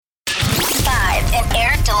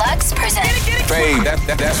Fade.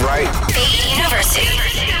 That's right. Fade University.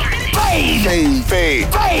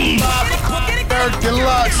 Fade. Eric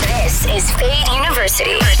Deluxe. This is Fade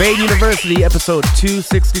University. Fade University, episode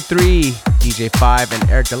 263. DJ 5 and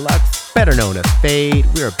Eric Deluxe, better known as Fade.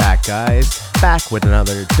 We are back, guys. Back with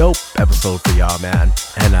another dope episode for y'all, man.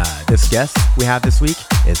 And this guest we have this week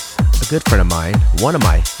is a good friend of mine, one of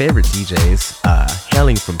my favorite DJs,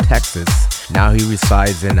 hailing from Texas. Now he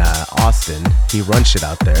resides in Austin. He runs shit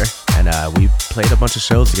out there. And we played a bunch of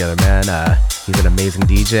shows together, man. He's an amazing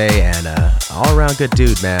DJ and all-around good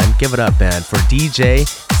dude, man. Give it up, man, for DJ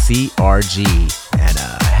CRG. And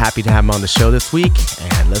happy to have him on the show this week.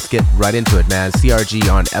 And let's get right into it, man.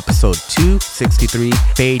 CRG on episode 263,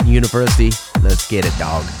 Fade University. Let's get it,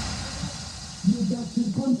 dog. You got to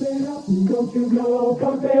pump it up, don't you know,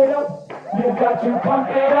 pump it up. You got to pump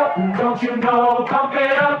it up, don't you know, pump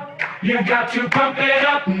it up. You got to pump it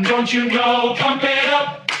up, don't you know, pump it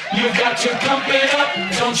up. You got to pump it up,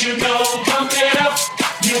 don't you know, pump it up.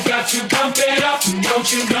 You got to pump it up, don't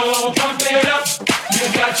you know, pump it up. You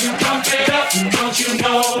got to pump it up, don't you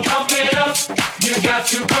know, pump it up. You got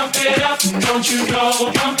to pump it up, don't you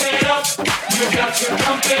know, pump it up. You got to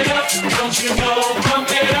pump it up, don't you know, pump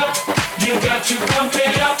it up. You got to pump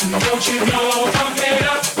it up, don't you know, pump it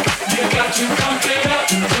up. You got to pump it up,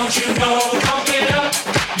 don't you know, pump it up.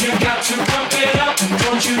 You got to pump it up,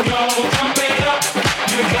 don't you know, pump it up.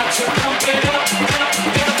 You got to pump it up.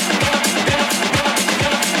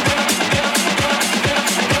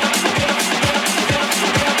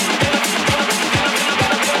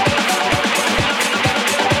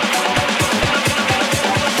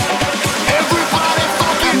 Everybody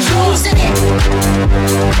fucking losing it.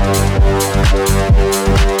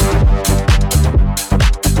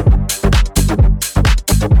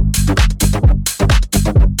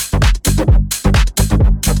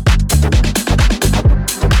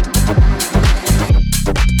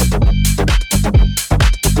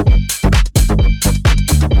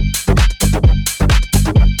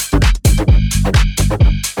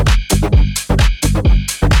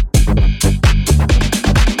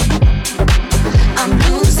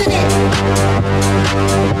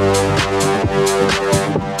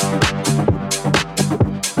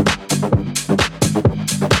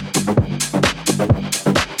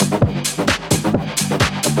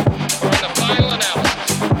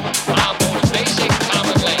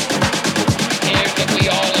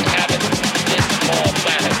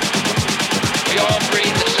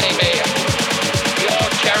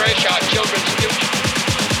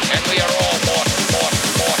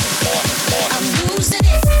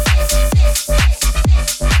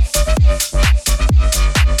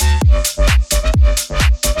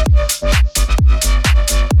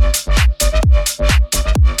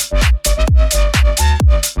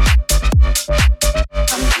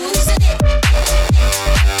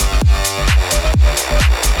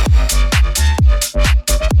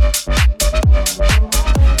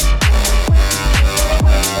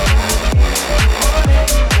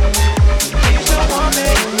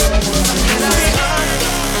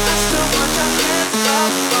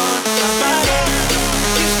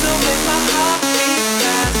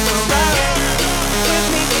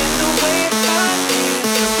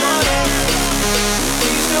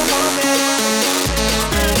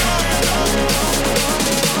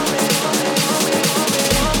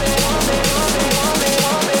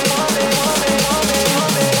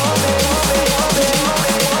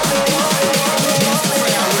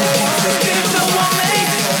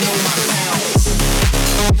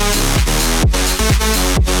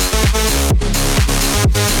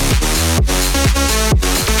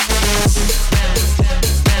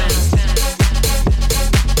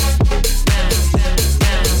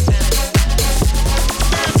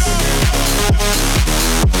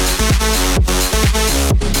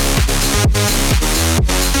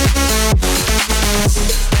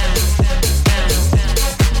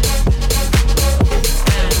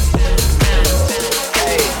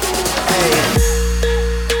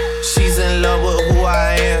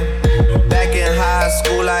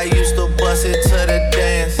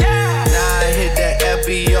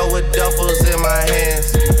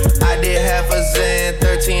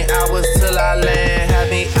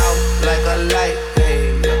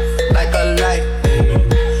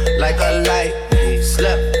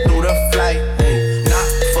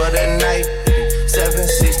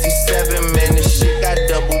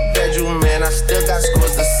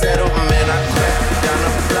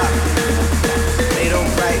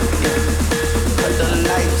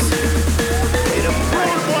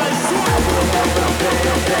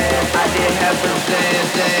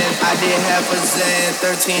 I did half a Zan,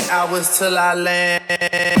 13 hours till I land.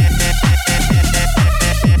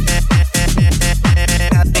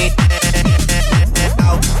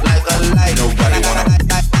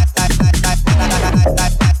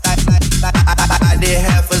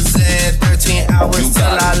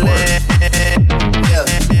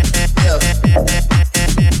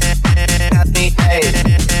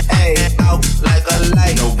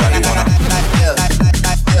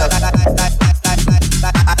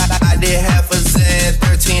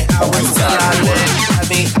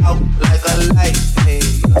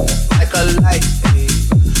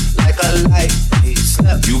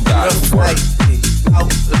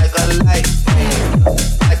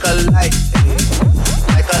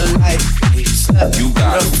 You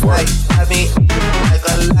got to work. I mean, like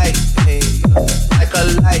a light, hey, like a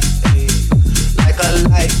light, hey, like a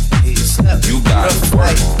light, hey, step. You got to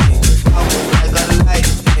work. Like a light,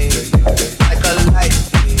 hey, like a light,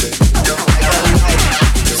 hey, like a light,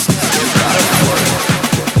 step. You got to work.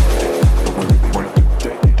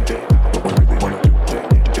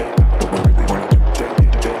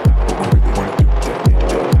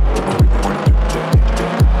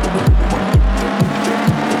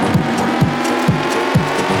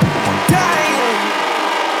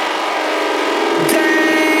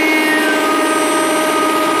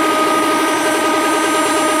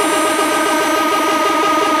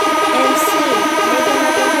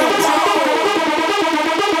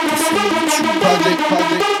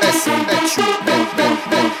 Project, essay that you bang, bang,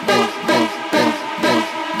 bang, bang, bang, bang, bang,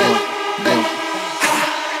 bang, bang.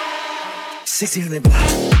 60 on the block.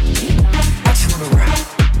 I just wanna rock.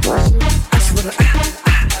 I just wanna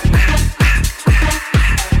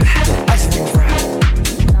I just wanna rock.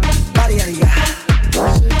 Body out of ya.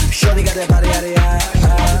 Shorty got that body out of ya.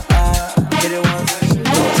 Get it once,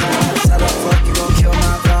 one time. Side up, fuck, you gon' kill my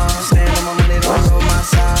vibe. Stand on my money, don't roll my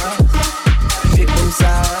side. Pick them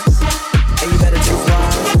sides. And you better choose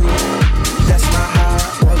wisely. That's my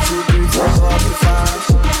high. 1, 2, 3, 4, 5.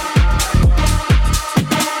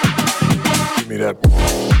 Give me that.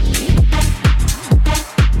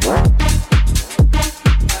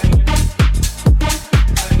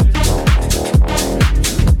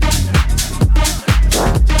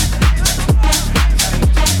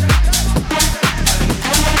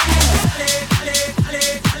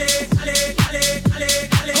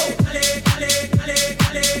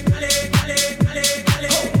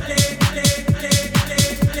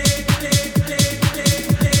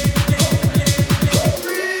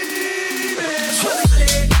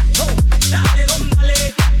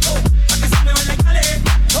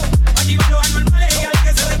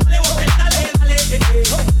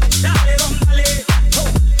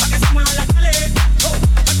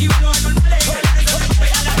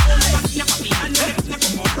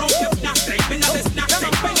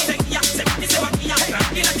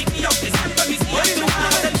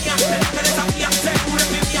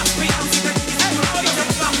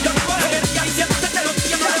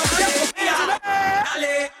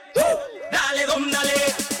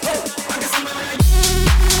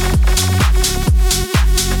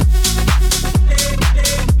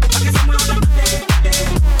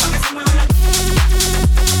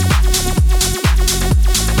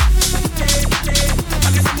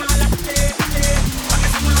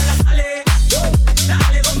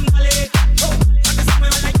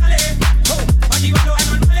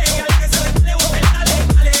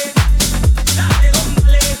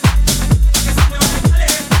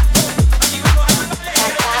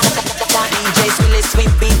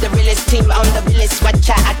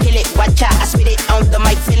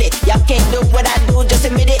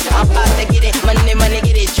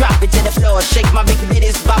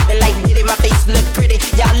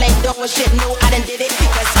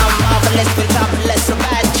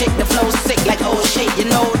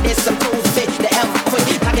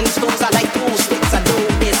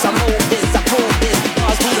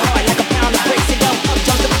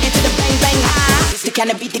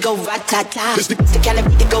 Rat-ta-ta. It's the kind of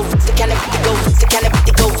beat to go. It's the kind of beat to go. It's the kind of beat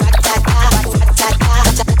to go. Rat-ta-ta.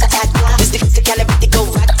 Rat-ta-ta. It's the kind of beat to go.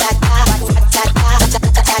 Rat-ta-ta. Rat-ta-ta.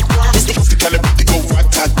 It's the kind of beat to go.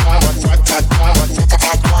 Rat-ta-ta. Rat-ta-ta.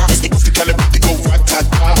 It's the kind of beat to go.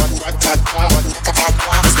 Rat-ta-ta. Rat-ta-ta.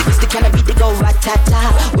 It's the kind of beat to go. Rat-ta-ta.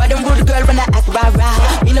 Why don't rude girl when I act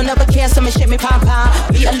rah-rah? Me no never care, so me shake me pom-pom.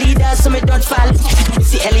 Be a leader, so me don't fall.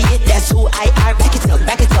 Missy Elliott, that's who I are.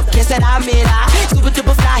 Back it up, kiss that I'm it. Super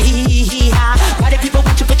duper fly, hee-hee-hee-ha. Why do people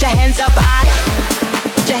want you put your hands up high?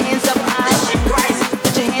 Put your hands up high.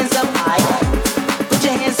 Put your hands up high. Put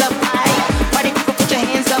your hands up high. Why do people put your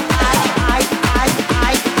hands up high? High,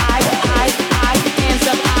 hands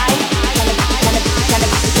up high.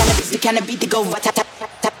 Kind of beat to go. Tap, tap, tap,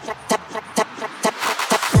 tap, tap, tap, tap, tap, tap.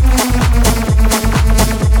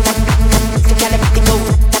 The kind of beat to go.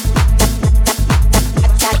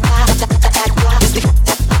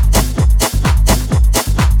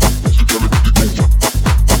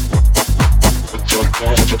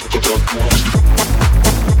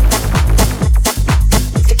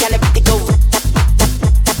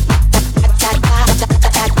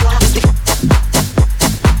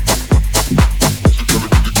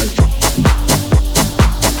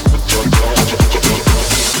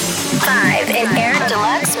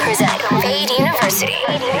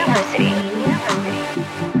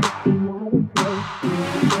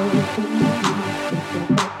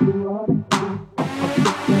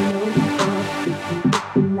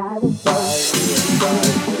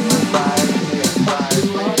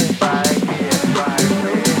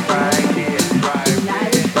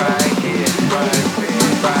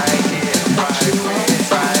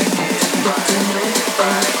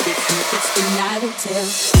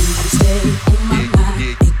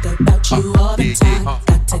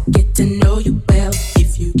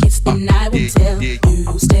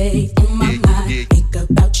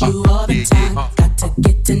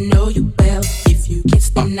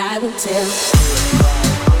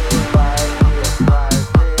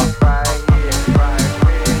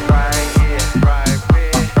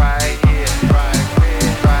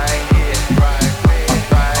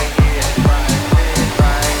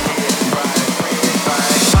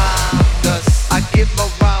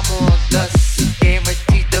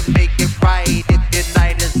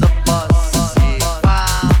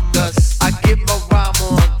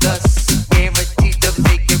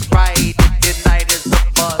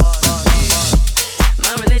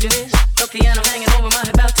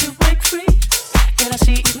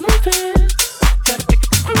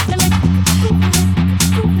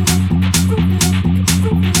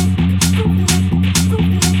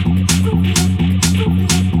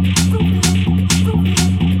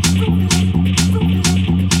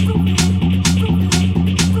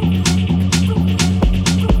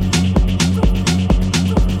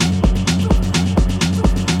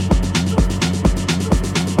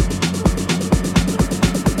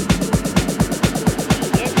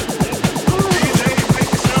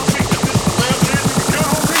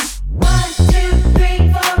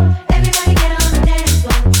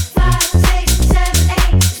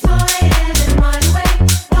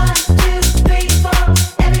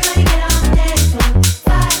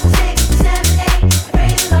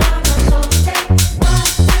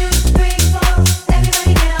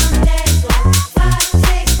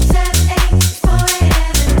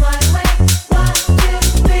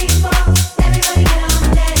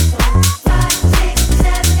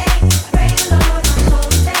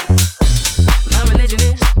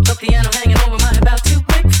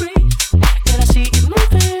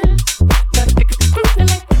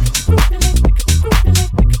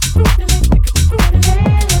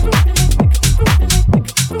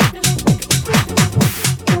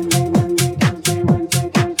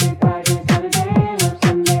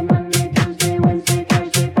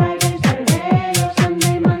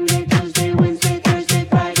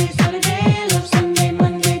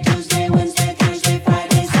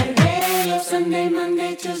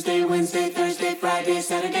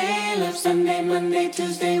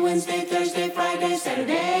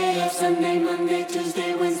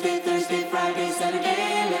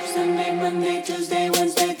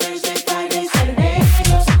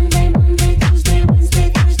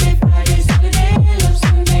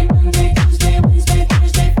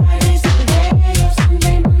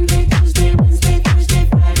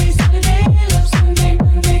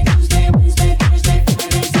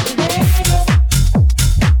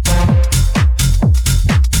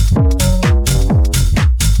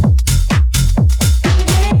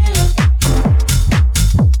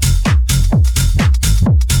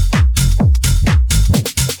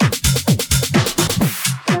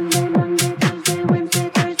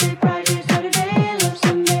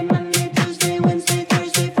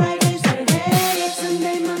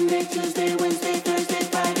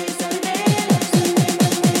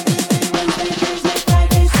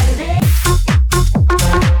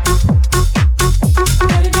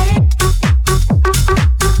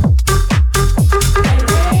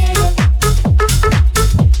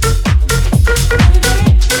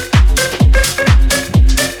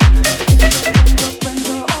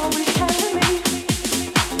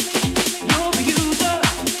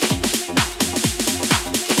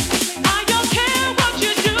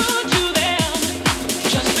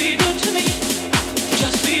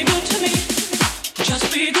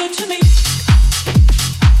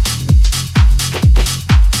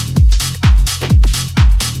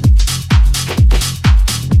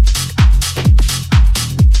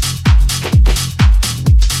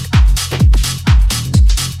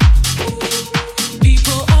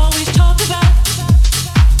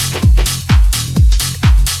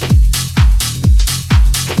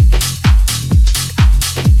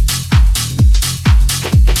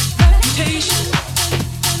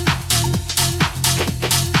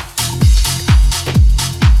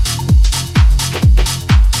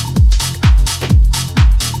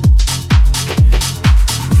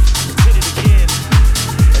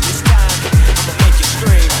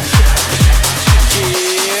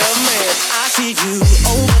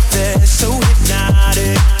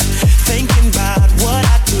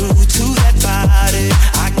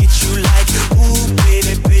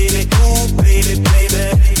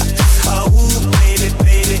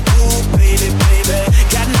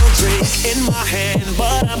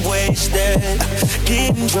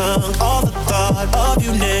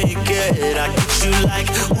 bed. I get you like,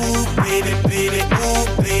 ooh, baby, baby, ooh,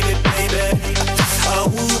 baby, baby. Oh,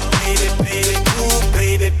 ooh, baby, baby, ooh,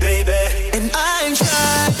 baby, baby. And I ain't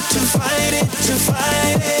tried to fight it,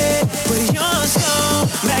 but you're so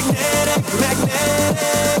magnetic,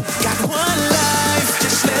 magnetic. Got one life,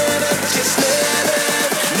 just let it.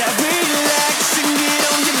 Now relax and get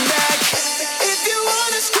on your back. If you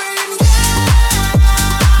wanna scream,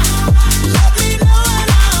 let me know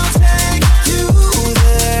and I'll take you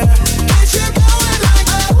there. Get you going like,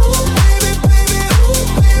 oh, baby, baby,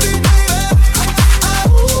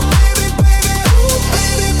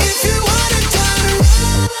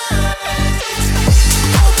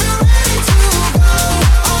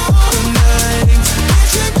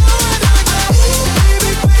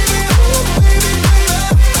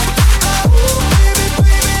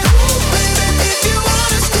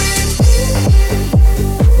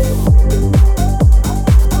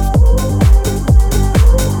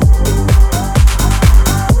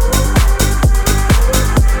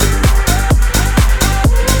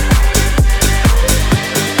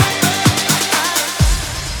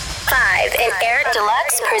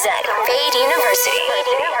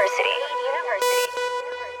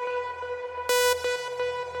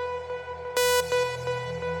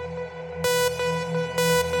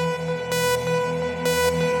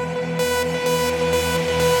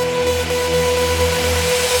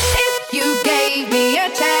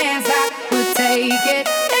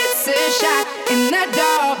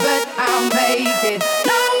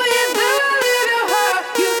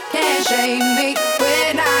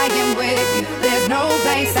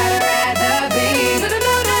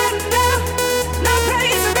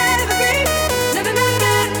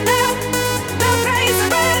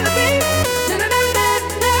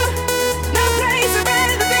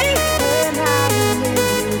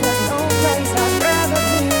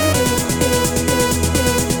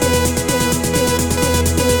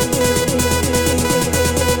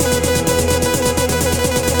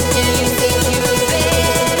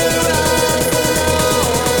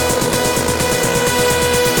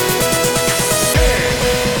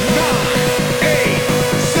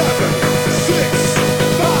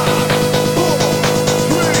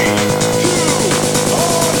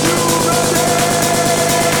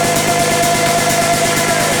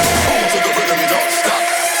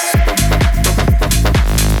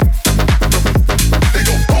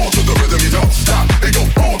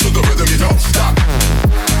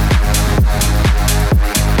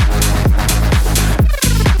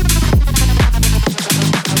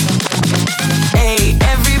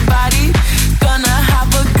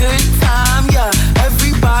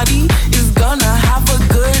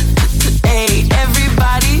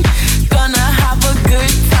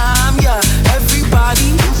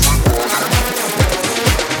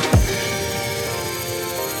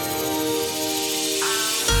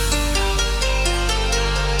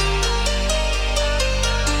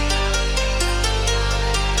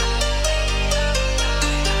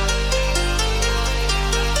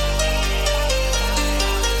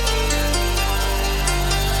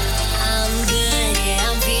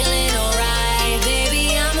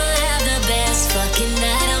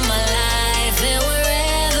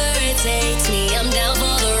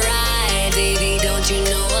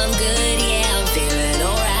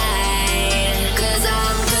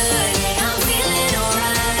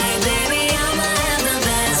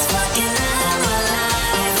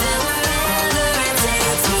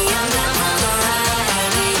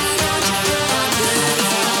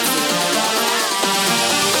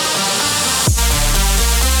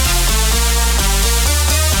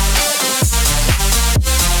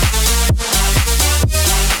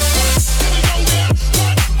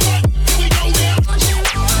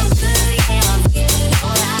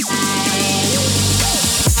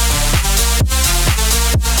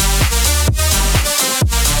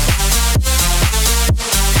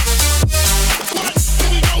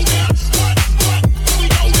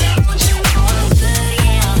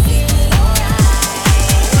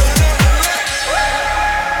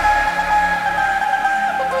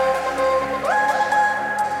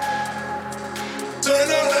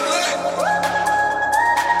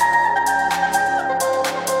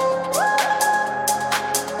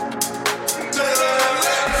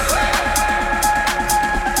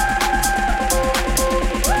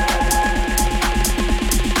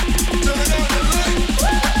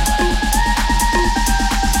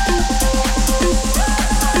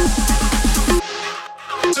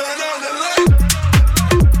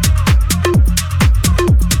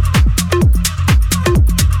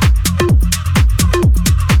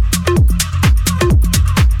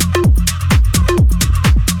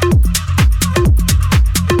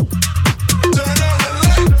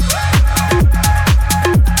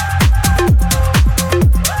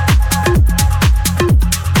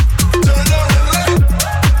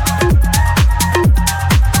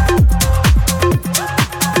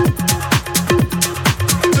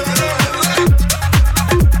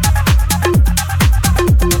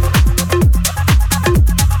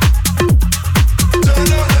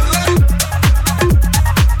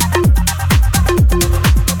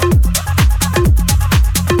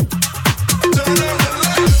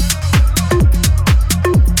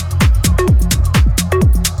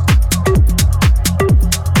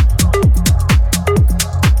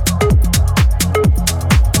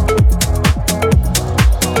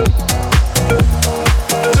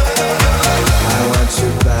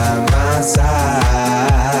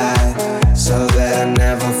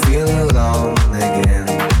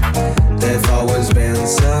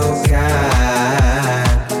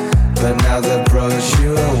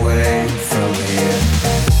 away from here.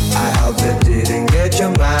 I hope it didn't get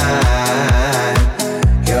your mind.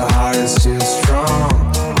 Your heart is too strong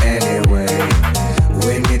anyway.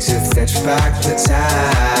 We need to fetch back the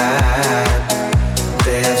time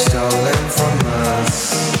they have stolen from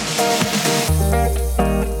us.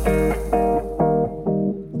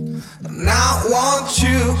 Now want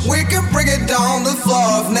you, we can bring it on the floor.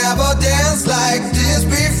 I've never danced like this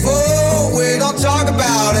before. We don't talk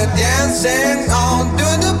about it, dancing on,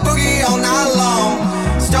 doing the boogie all night long.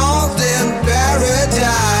 Stoned in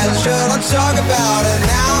paradise, sure don't talk about it.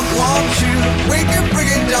 Now want you, we can bring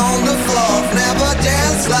it on the floor. I've never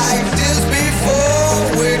danced like this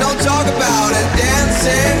before. We don't talk about it,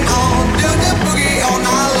 dancing on, doing the boogie all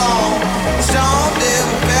night long. Stoned in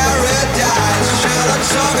paradise, sure don't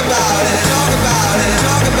talk about it, talk about it,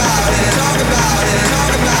 talk about it, talk about it,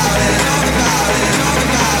 talk about it, talk about it, talk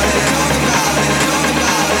about it, talk about it, talk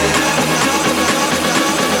about it, talk about it.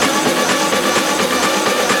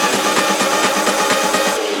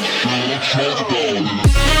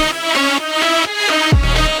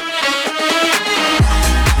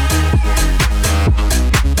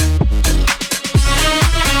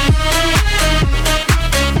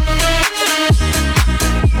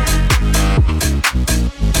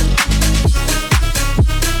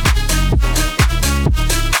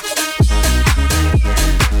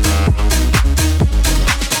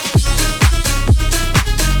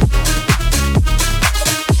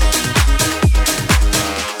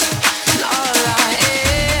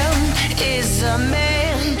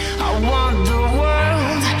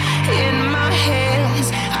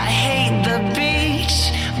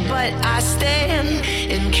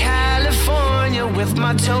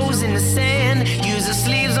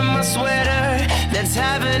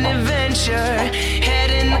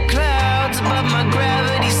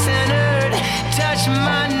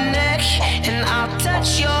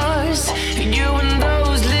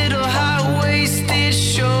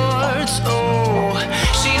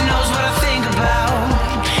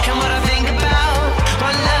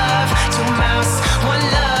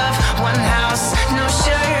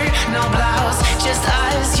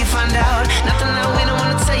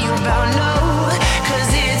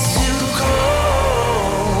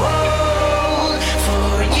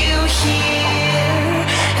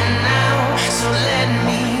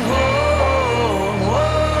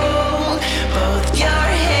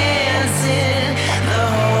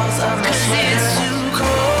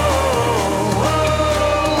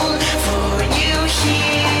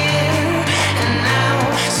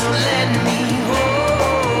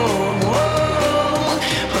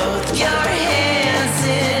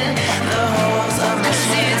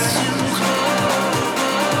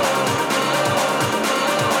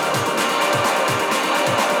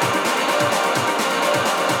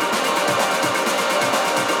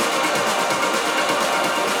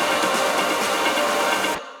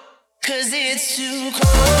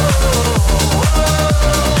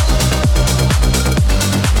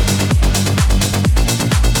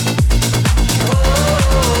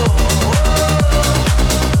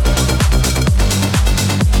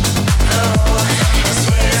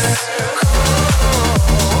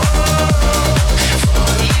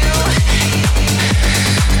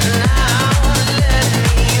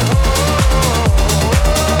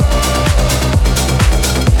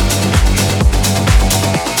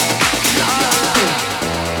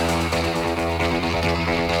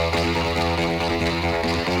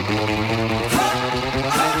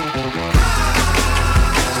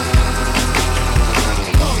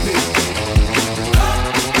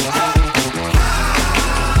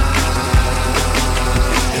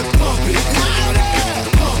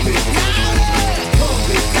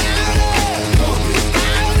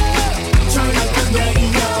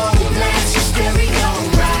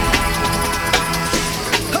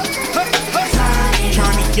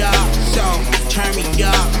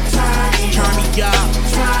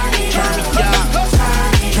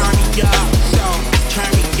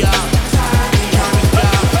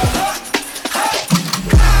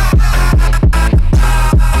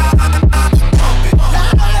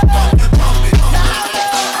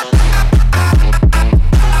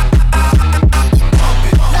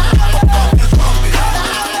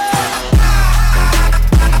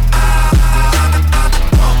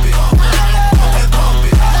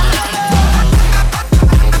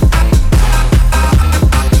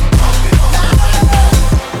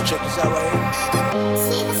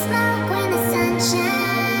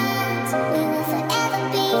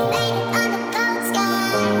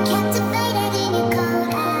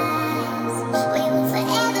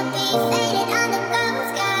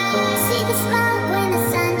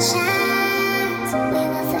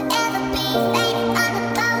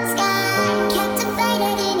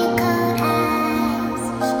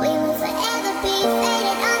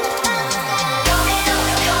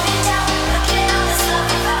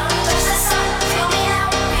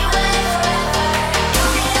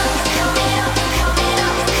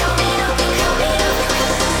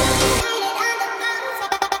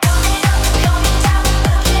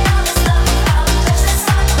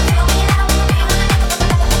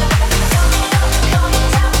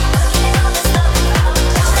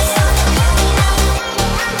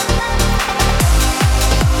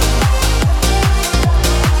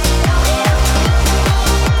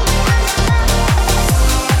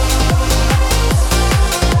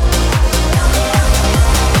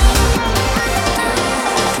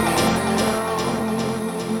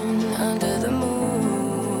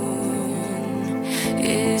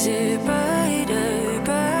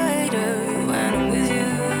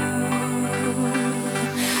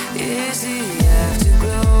 Is the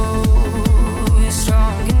afterglow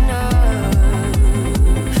strong enough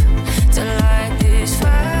to light this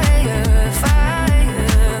fire,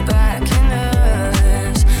 fire back in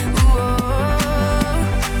us? Whoa.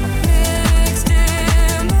 Mixed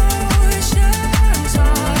emotions,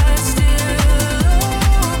 hearts still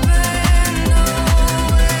open,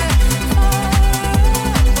 nowhere apart.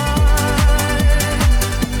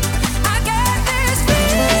 I get this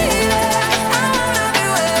feeling, I wanna be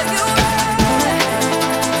where you are.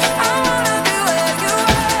 I wanna be where you are. I wanna be where you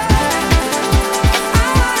are.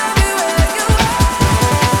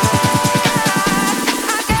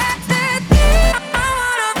 I get this, I wanna,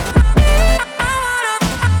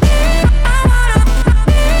 I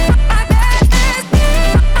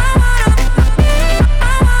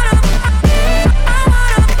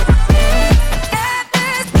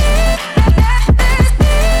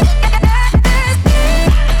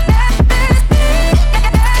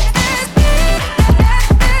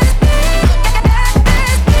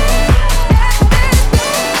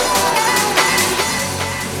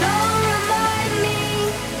Don't remind me,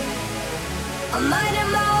 I'm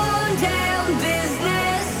minding my own damn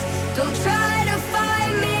business. Don't try to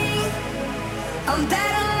find me, I'm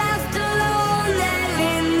better left alone than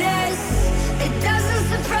in this. It doesn't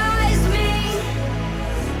surprise me.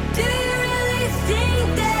 Do you really think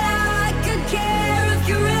that I could care if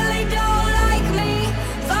you really don't like me?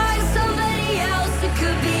 Find somebody else, it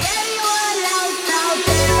could be anyone else out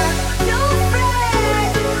there. No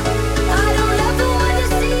fret, I don't ever wanna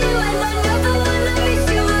see you and I never wanna miss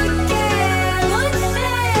you again. One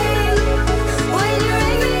thing, when you're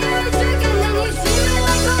angry you're a jerk and then you treat me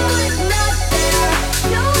like I was not there.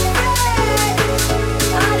 No fret,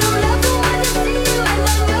 I don't ever wanna see you and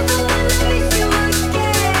I never wanna miss you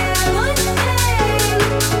again. One thing,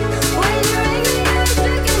 when you're angry you're a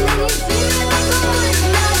jerk and then you treat me like I was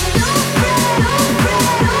not. No fret, no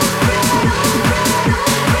fret, no fret, no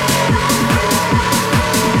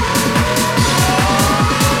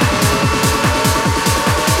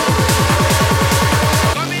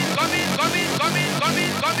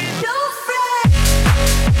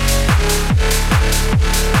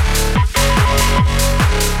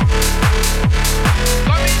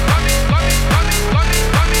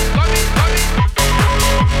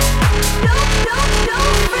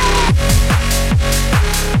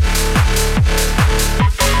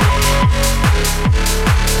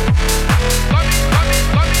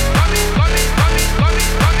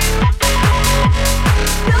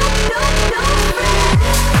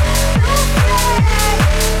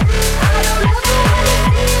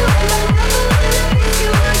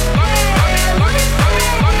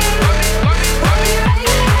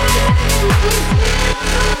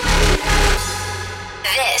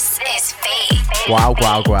This is Fate. Wow,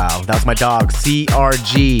 wow, wow. That's my dog,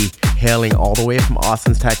 CRG, hailing all the way from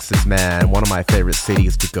Austin, Texas, man. One of my favorite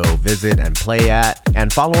cities to go visit and play at.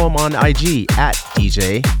 And follow him on IG at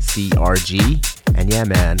DJ CRG. And yeah,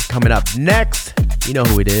 man, coming up next, you know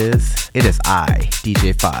who it is. It is I,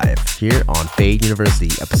 DJ5, here on Fade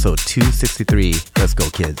University, episode 263. Let's go,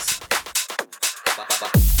 kids.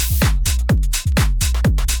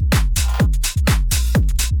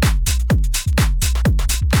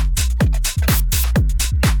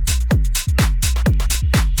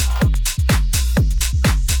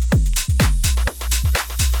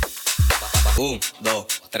 Un, dos,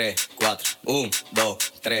 tres, cuatro. Un, dos,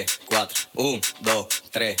 tres, cuatro. Un, dos,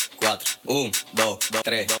 tres, cuatro. Un, dos,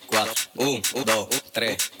 tres, cuatro. Un, dos,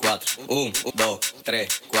 tres, cuatro. Un, dos,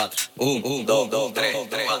 tres, cuatro. Un, dos, tres,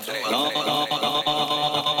 cuatro. No, no,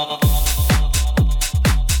 no.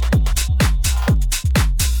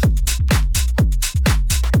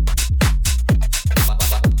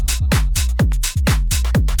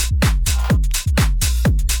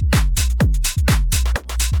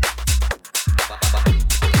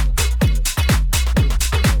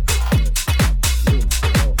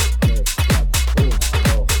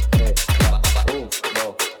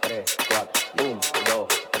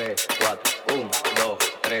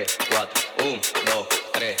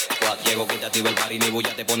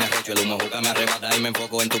 El humo juca me arrebata y me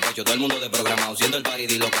enfoco en tu pecho. Todo el mundo desprogramado, siendo el party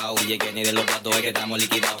dislocado. Y que ni de los platos es que estamos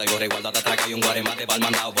liquidados. Traigo resguardo hasta atrás y un guaremate pa'l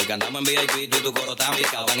mandado. Porque andamos en VIP, tú y tu coro tan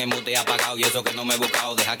picado. Tan en mute apagado y eso que no me he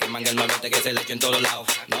buscado. Deja que mangue el malvete que se le eche en todos lados.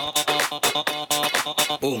 No.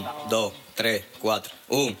 1, 2, 3, 4.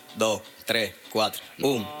 1, 2, 3, 4.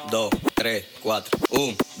 1, 2, 3, 4.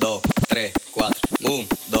 1, 2, 3, 4. 1,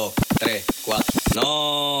 2, 3, 4.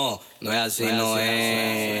 No, no es así, no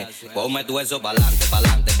es. Ponme tu eso pa'lante,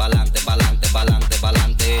 pa'lante, pa'lante, pa'lante, pa'lante,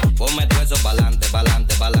 pa'lante. Ponme tu eso pa'lante,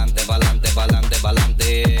 pa'lante, pa'lante, pa'lante, pa'lante,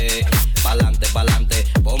 pa'lante. Pa'lante, pa'lante.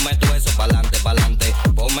 Ponme tu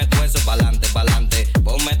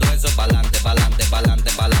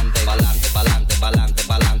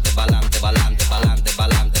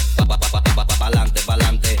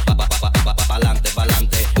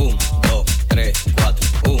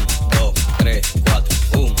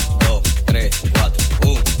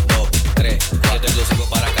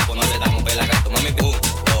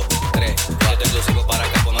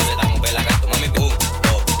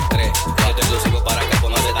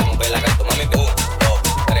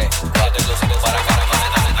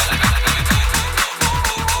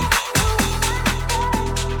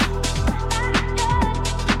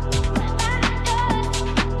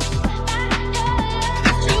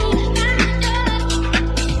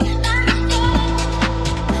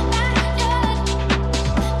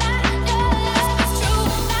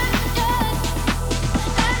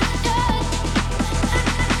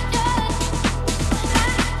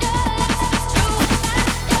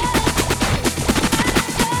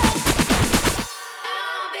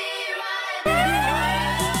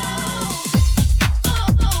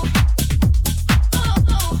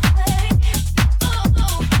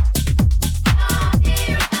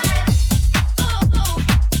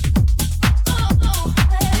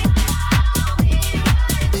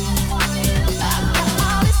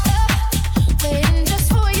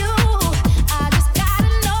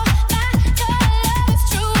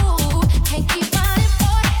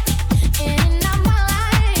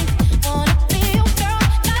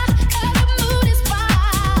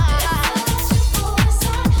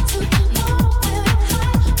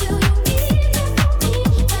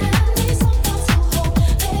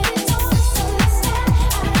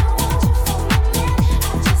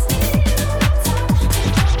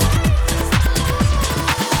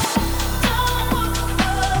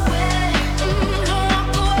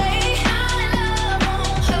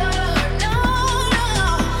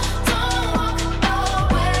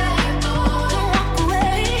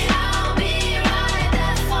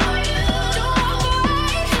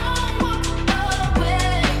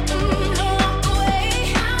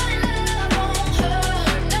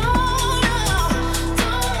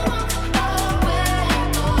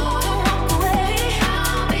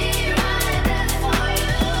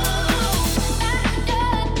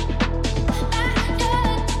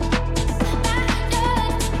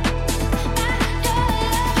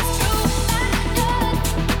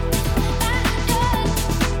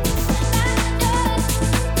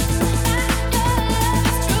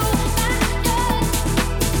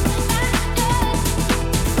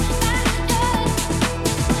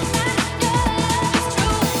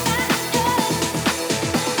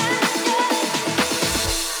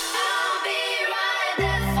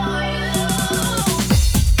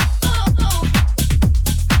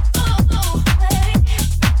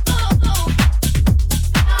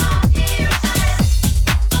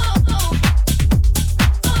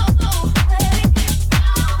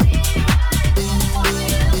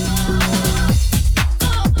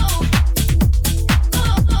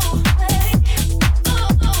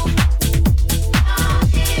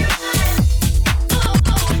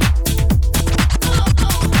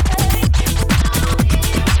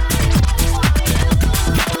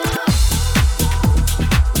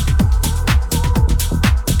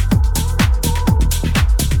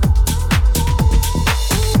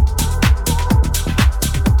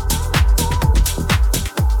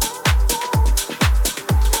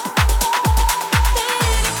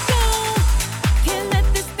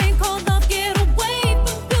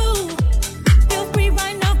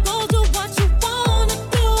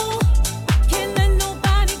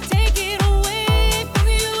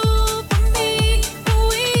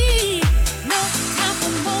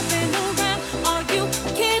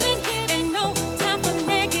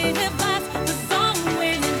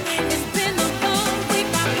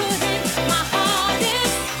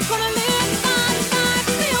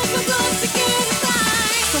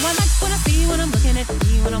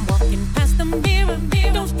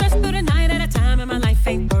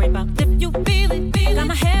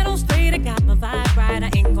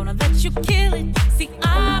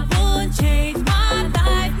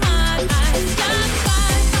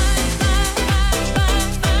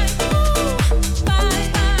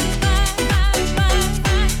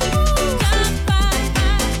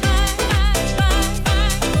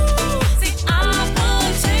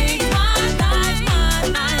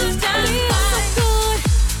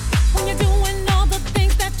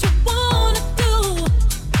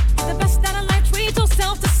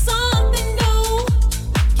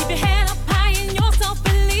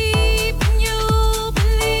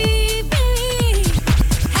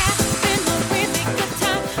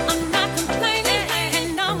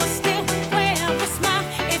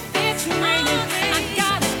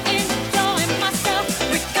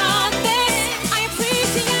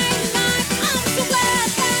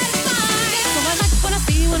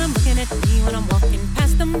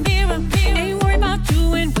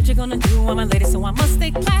wanna do, I'm a lady, so I must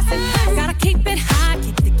stay classy. Gotta keep it high,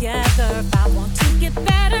 keep it together. If I want to get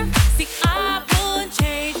better, see, I would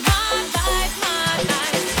change my life, my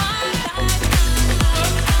life, my life.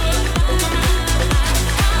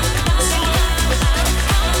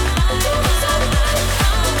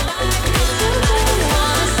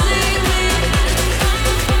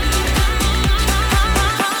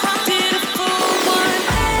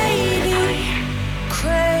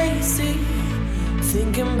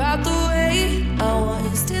 Thinking about the way I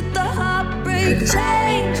was, did the heartbreak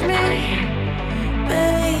change me,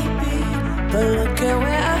 baby? But look at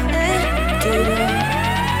where I ended up.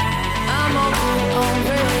 I'm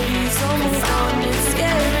already so moved on, it's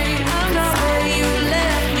scary. I'm not where you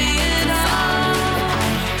left me at all.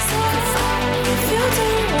 So if you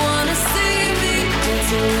don't wanna see me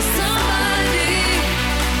dancing with somebody,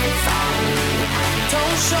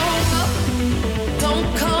 don't show up, don't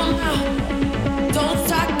come out. Don't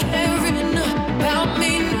start caring about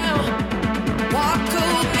me now. Walk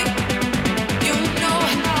away, you know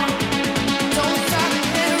how. Don't start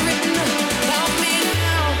caring about me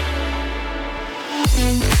now.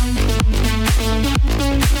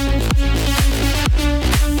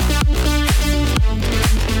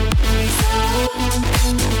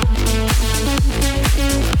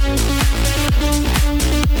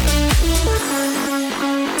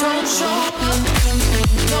 Don't show up,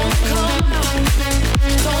 don't come out.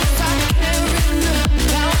 Don't stop caring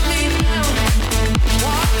about me now.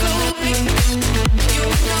 Walk away, you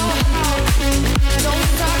know how. Don't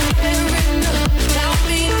stop caring about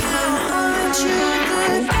me now. Aren't you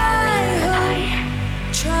the guy who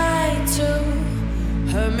tried to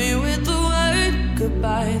hurt me with the word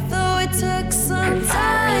goodbye? Though it took some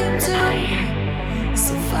time to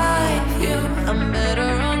survive you, I'm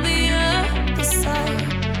better on the other side.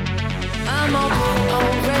 I'm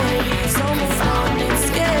already so moved on, it's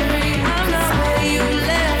scary. I'm not where you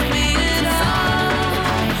left me at all.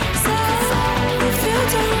 So if you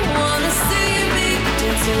don't wanna see me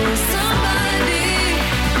dancing with somebody,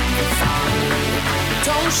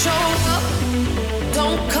 don't show up,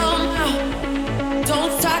 don't come out.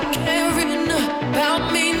 Don't start caring about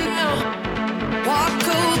me now. Walk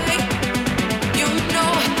away, you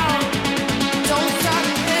know how. Don't start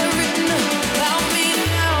caring about me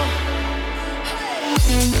now.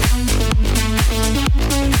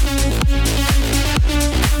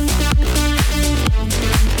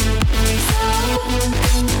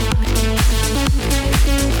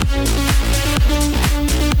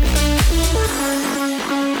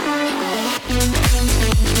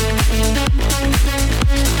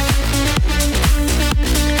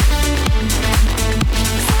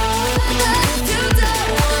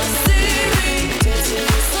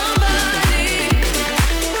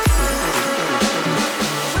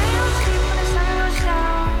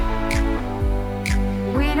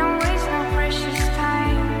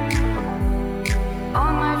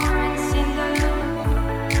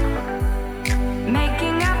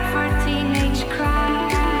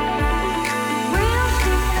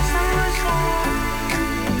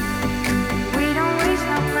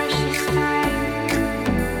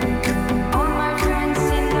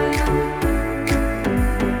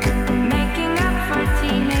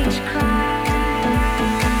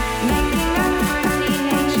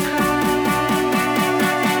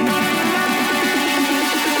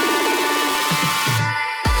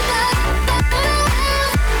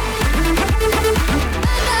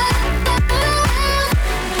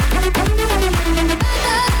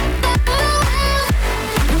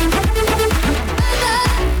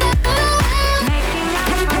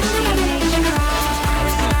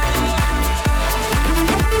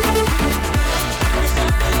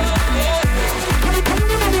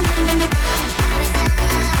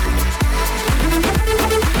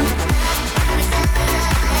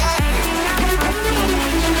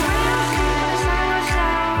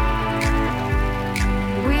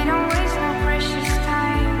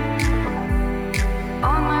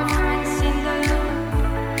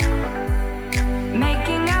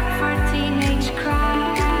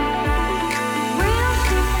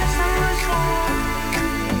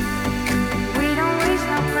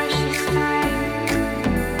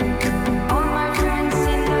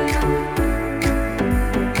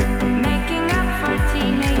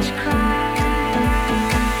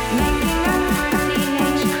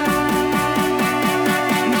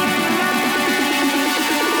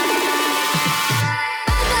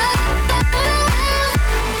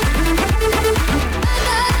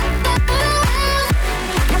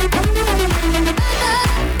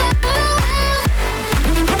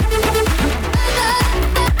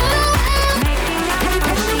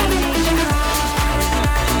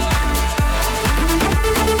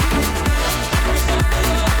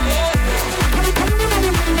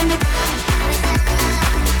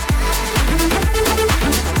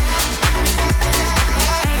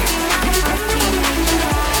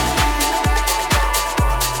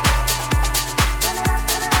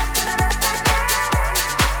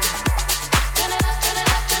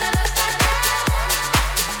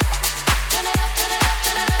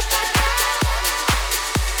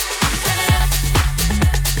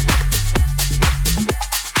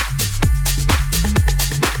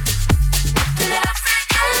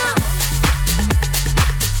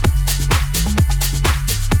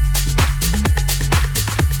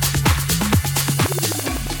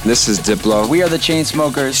 This is Diplo. We are the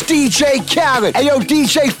Chainsmokers. DJ Khaled. Hey, yo,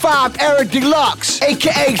 DJ 5, Eric Deluxe,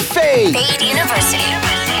 a.k.a. Fade. Fade University.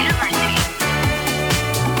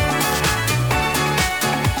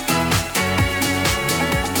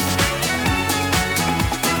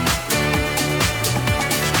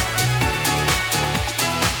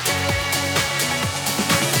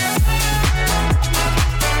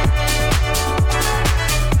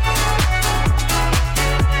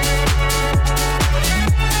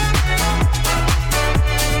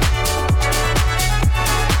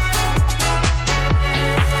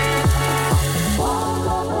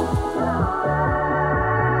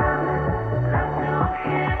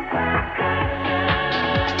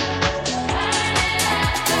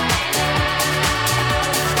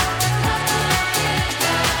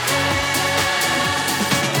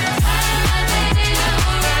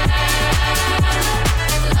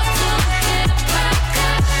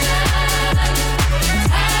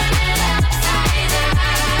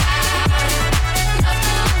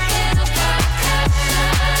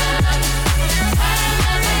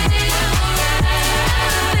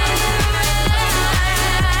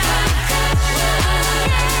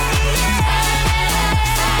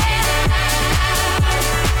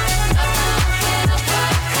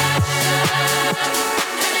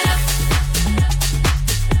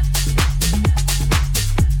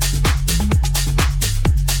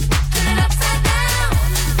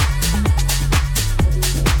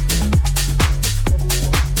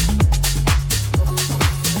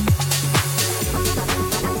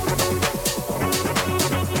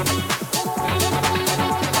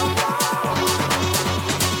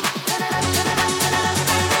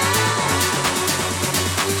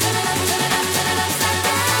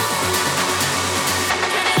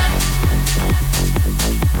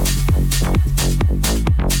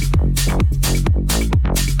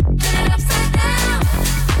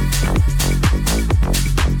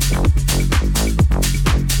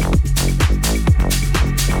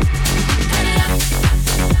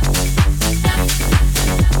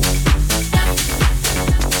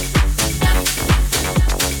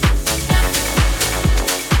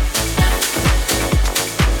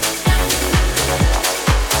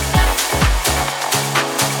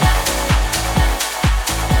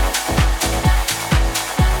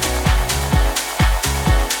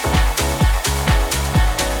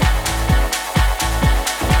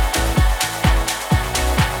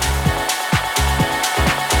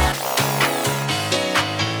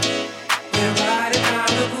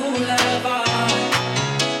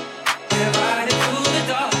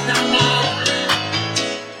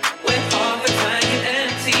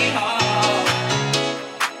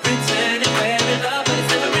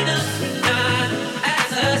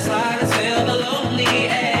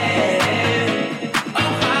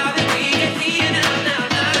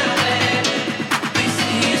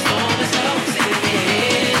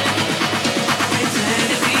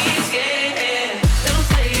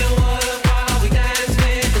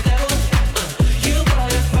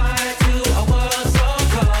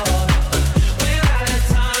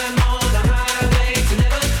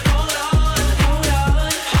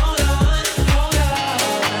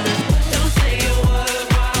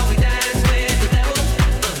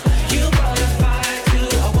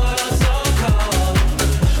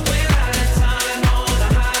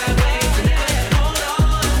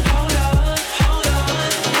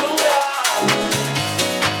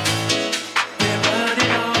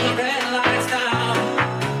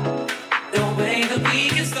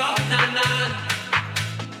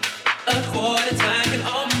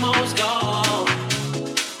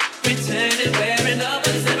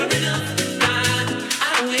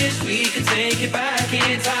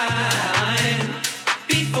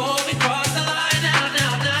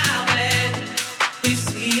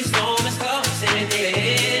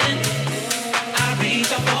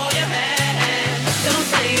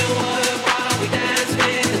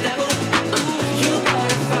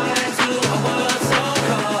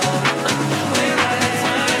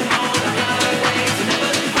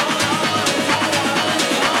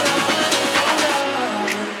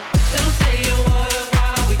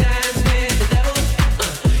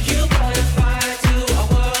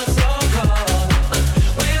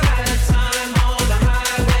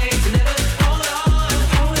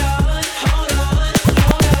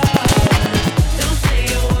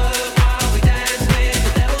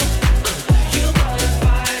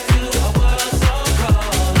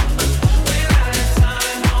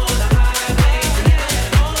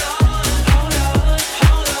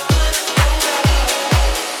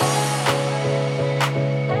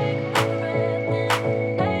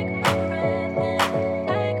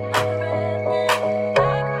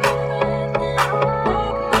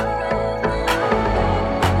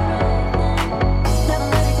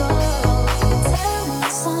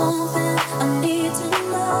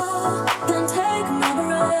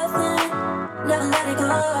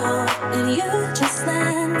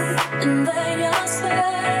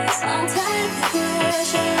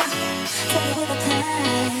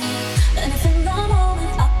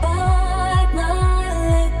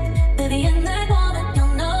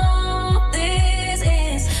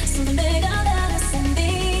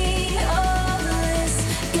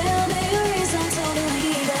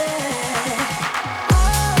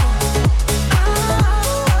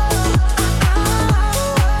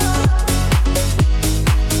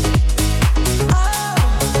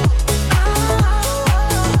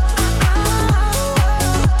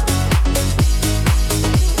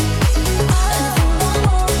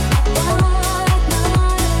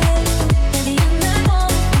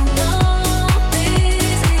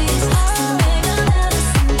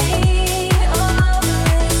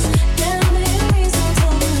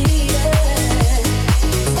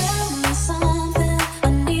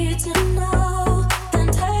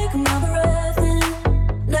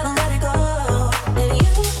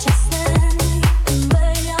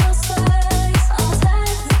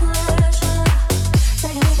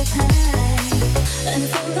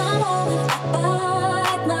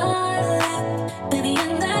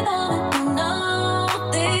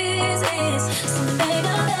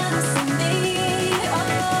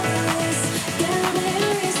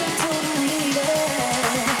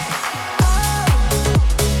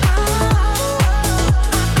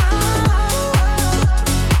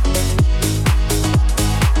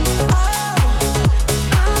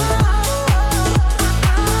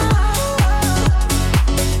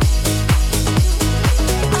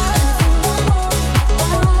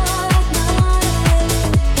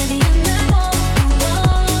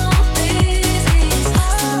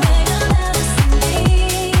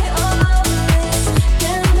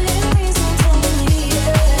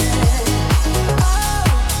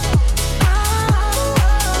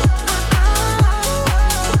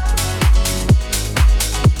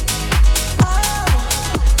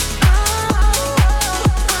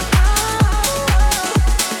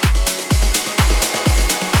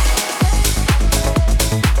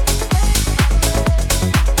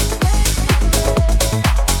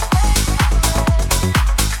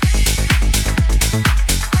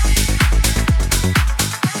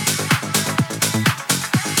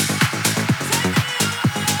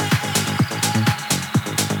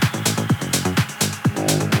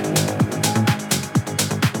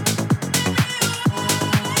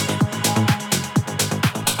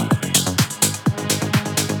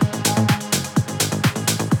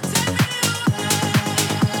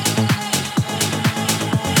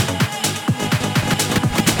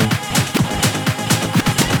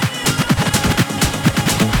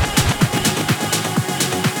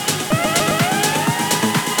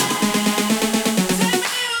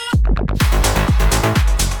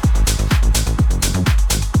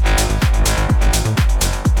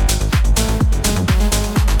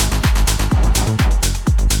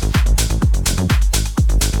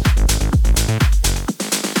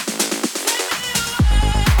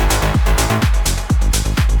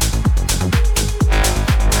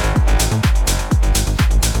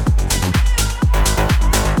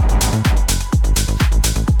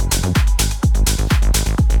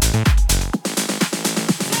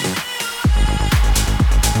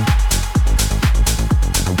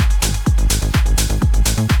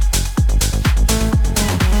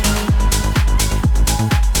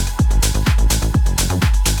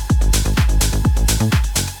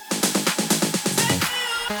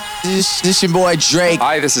 This your boy Drake.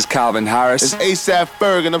 Hi, this is Calvin Harris. It's ASAP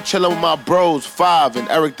Ferg, and I'm chilling with my bros, Five and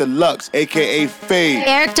Eric Deluxe, aka Fade.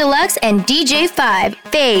 Eric Deluxe and DJ 5,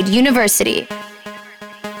 Fade University.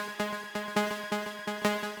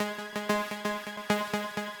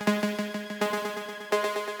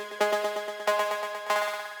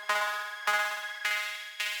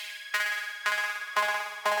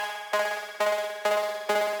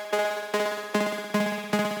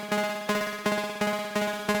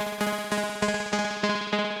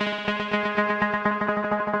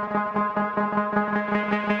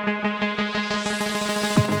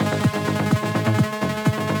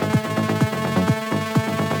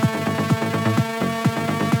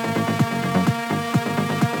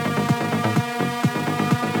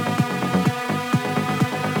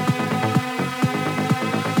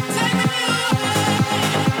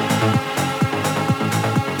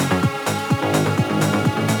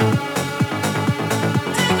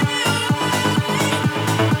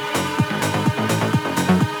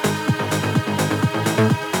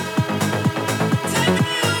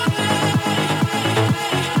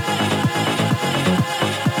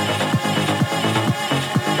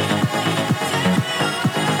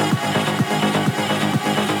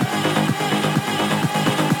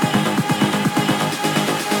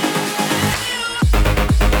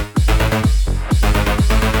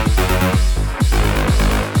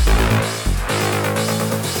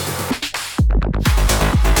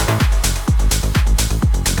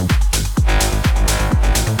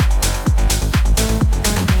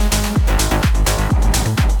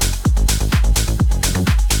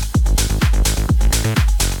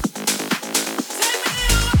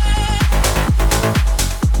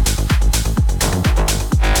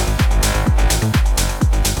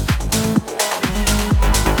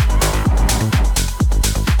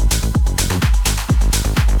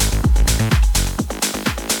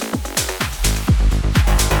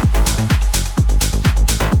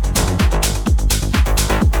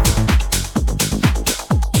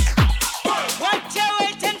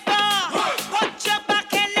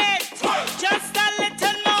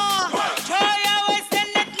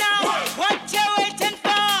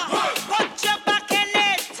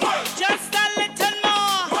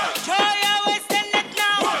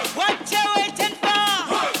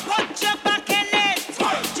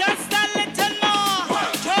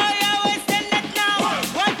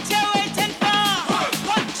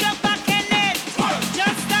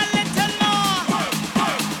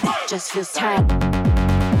 it's his time.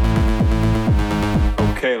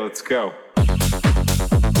 Okay, let's go.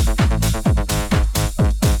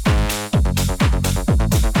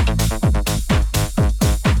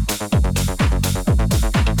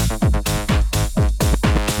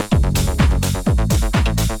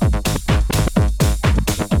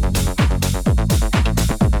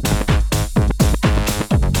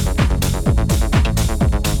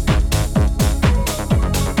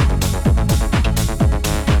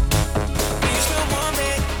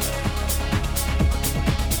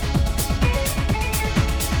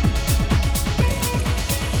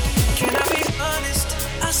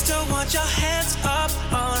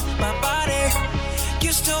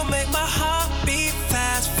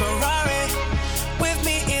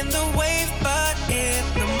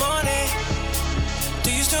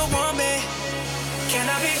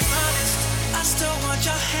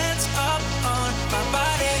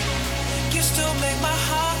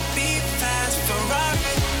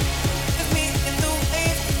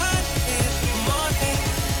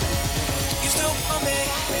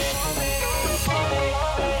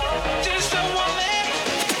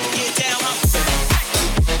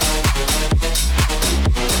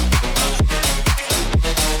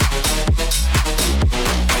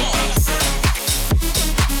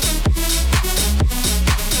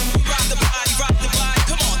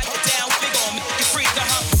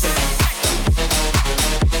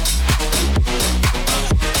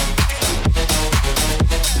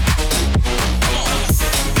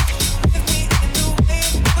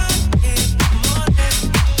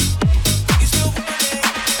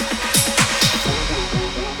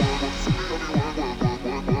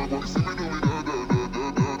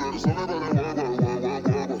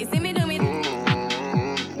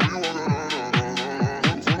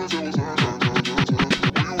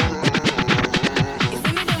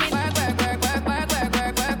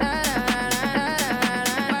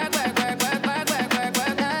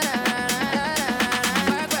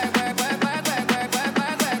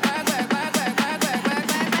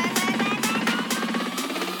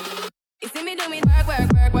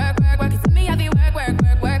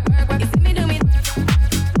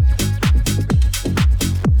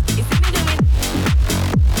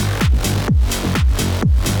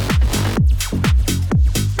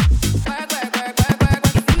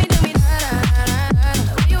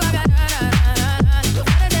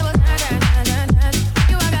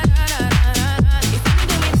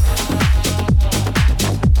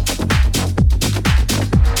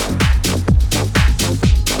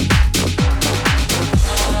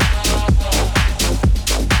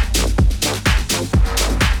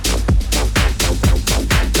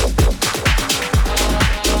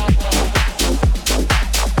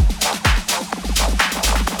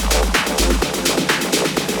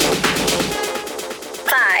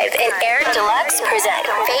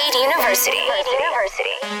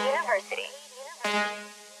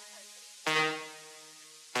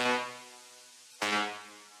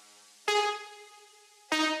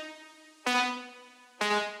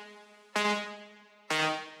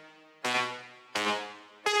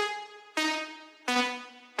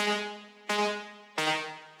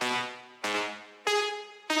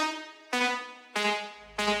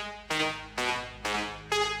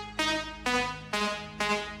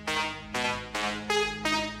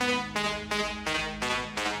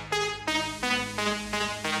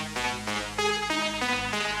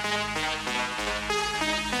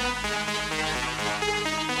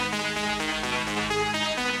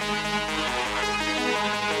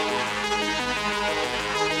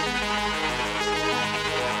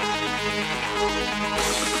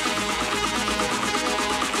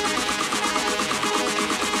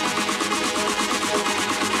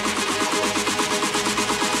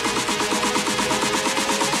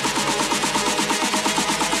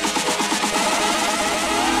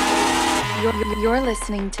 You're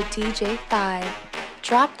listening to DJ 5.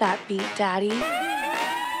 Drop that beat, daddy.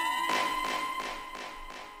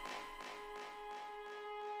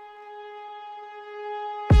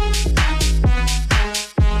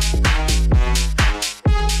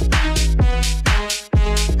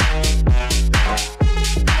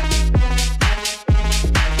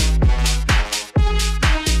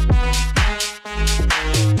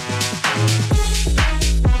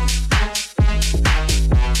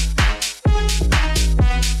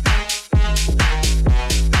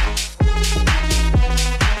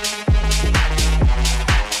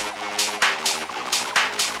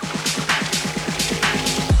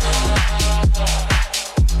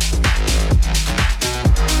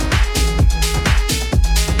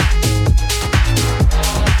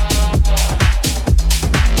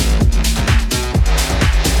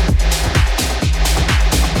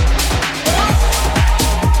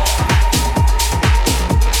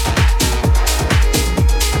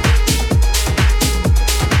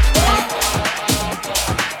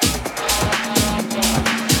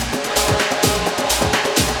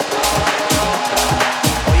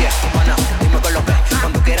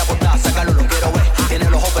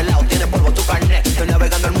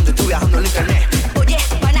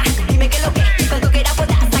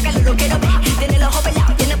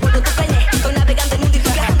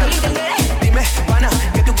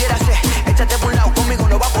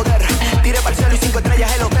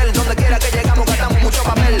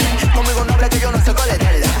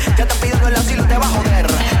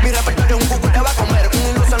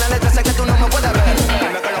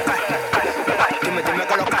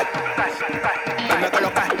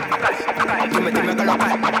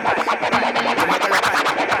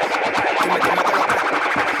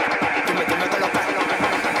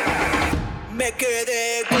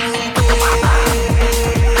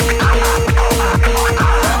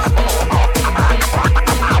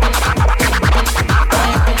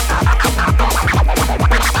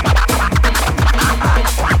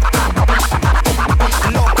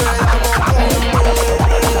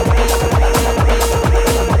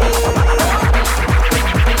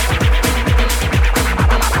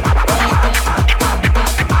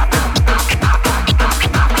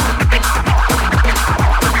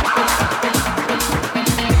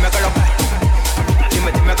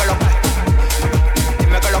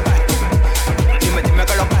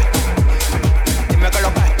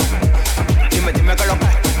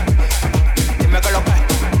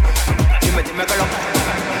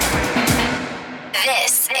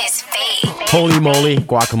 Holy moly,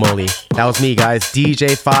 guacamole. That was me, guys.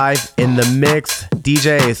 DJ5 in the mix.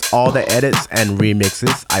 DJs, all the edits and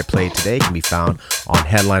remixes I played today can be found on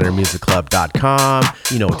headlinermusicclub.com.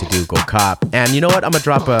 You know what to do, go cop. And you know what? I'm gonna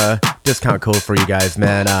drop a discount code for you guys,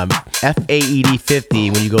 man.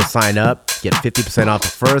 FAED50 when you go sign up. Get 50% off the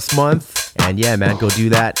first month. And yeah, man, go do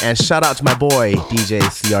that. And shout out to my boy, DJ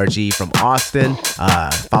CRG from Austin.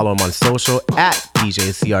 Follow him on social at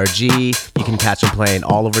DJ CRG. You can catch him playing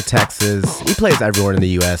all over Texas. He plays everywhere in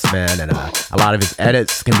the US, man. And a lot of his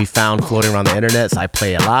edits can be found floating around the internet. So I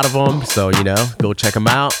play a lot of them. So, you know, go check him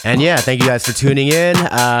out. And yeah, thank you guys for tuning in.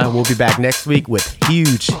 We'll be back next week with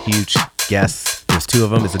huge guests. There's two of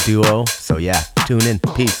them. It's a duo. So yeah, tune in.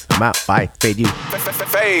 Peace. I'm out. Bye. Fade you.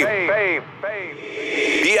 Fade.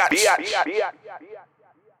 Biatch.